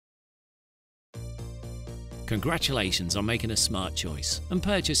Congratulations on making a smart choice and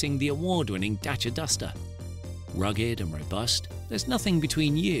purchasing the award-winning Dacia Duster. Rugged and robust, there's nothing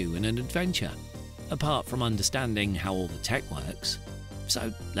between you and an adventure, apart from understanding how all the tech works.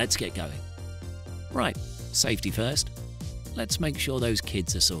 So let's get going. Right, safety first. Let's make sure those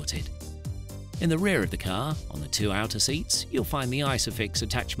kids are sorted. In the rear of the car, on the two outer seats, you'll find the ISOFIX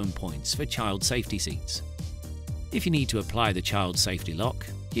attachment points for child safety seats. If you need to apply the child safety lock,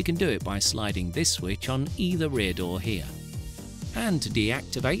 you can do it by sliding this switch on either rear door here. And to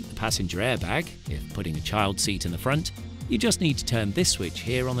deactivate the passenger airbag, if putting a child seat in the front, you just need to turn this switch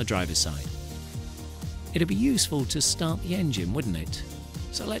here on the driver's side. It'd be useful to start the engine, wouldn't it?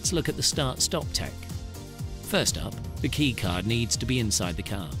 So let's look at the start-stop tech. First up, the key card needs to be inside the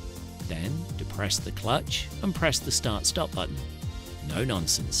car. Then, depress the clutch and press the start-stop button. No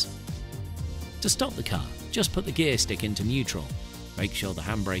nonsense. To stop the car, just put the gear stick into neutral. Make sure the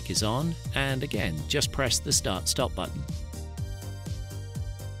handbrake is on, and again, just press the start-stop button.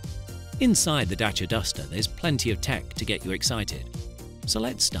 Inside the Dacia Duster, there's plenty of tech to get you excited. So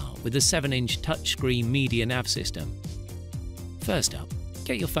let's start with the 7-inch touchscreen media nav system. First up,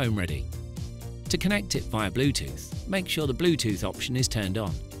 get your phone ready. To connect it via Bluetooth, make sure the Bluetooth option is turned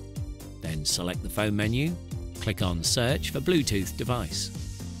on. Then select the phone menu, click on Search for Bluetooth device.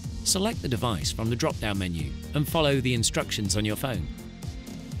 Select the device from the drop-down menu and follow the instructions on your phone.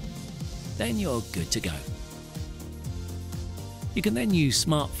 Then you're good to go. You can then use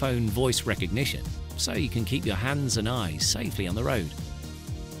smartphone voice recognition so you can keep your hands and eyes safely on the road.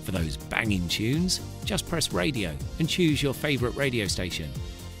 For those banging tunes, just press Radio and choose your favourite radio station,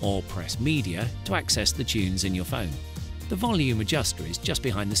 or press Media to access the tunes in your phone. The volume adjuster is just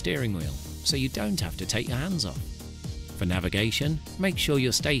behind the steering wheel, so you don't have to take your hands off. For navigation, make sure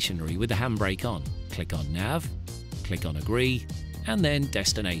you're stationary with the handbrake on. Click on Nav, click on Agree, and then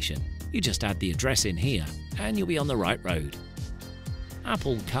Destination. You just add the address in here, and you'll be on the right road.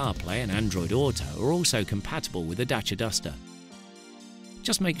 Apple CarPlay and Android Auto are also compatible with the Dacia Duster.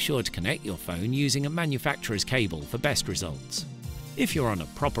 Just make sure to connect your phone using a manufacturer's cable for best results. If you're on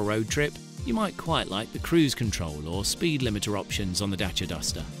a proper road trip, you might quite like the cruise control or speed limiter options on the Dacia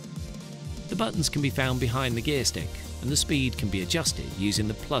Duster. The buttons can be found behind the gear stick, and the speed can be adjusted using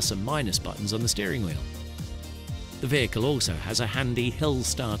the plus and minus buttons on the steering wheel. The vehicle also has a handy hill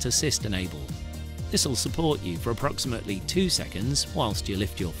start assist enabled. This will support you for approximately 2 seconds whilst you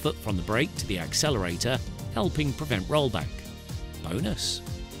lift your foot from the brake to the accelerator, helping prevent rollback. Bonus!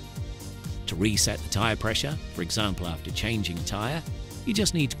 To reset the tyre pressure, for example after changing a tyre, you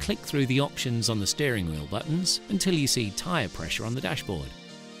just need to click through the options on the steering wheel buttons until you see tyre pressure on the dashboard.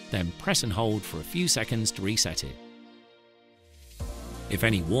 Then press and hold for a few seconds to reset it. If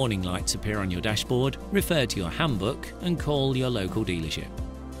any warning lights appear on your dashboard, refer to your handbook and call your local dealership.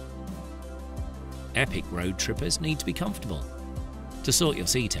 Epic road trippers need to be comfortable. To sort your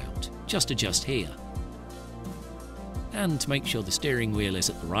seat out, just adjust here. And to make sure the steering wheel is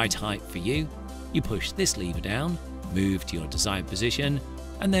at the right height for you, you push this lever down, move to your desired position,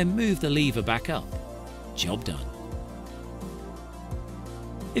 and then move the lever back up. Job done.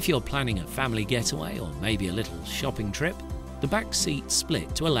 If you're planning a family getaway or maybe a little shopping trip, the back seats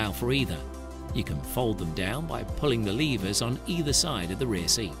split to allow for either. You can fold them down by pulling the levers on either side of the rear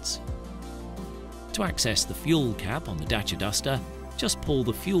seats. To access the fuel cap on the Dacia Duster, just pull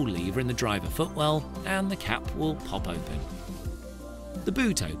the fuel lever in the driver footwell and the cap will pop open. The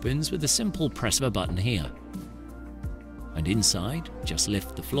boot opens with a simple press of a button here. And inside, just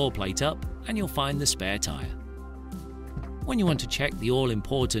lift the floor plate up and you'll find the spare tyre. When you want to check the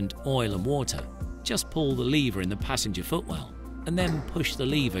all-important oil and water, just pull the lever in the passenger footwell and then push the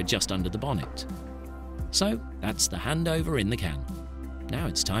lever just under the bonnet. So that's the handover in the can. Now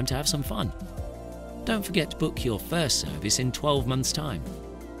it's time to have some fun. Don't forget to book your first service in 12 months' time.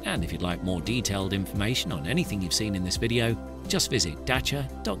 And if you'd like more detailed information on anything you've seen in this video, just visit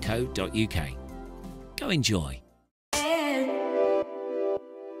dacia.co.uk. Go enjoy.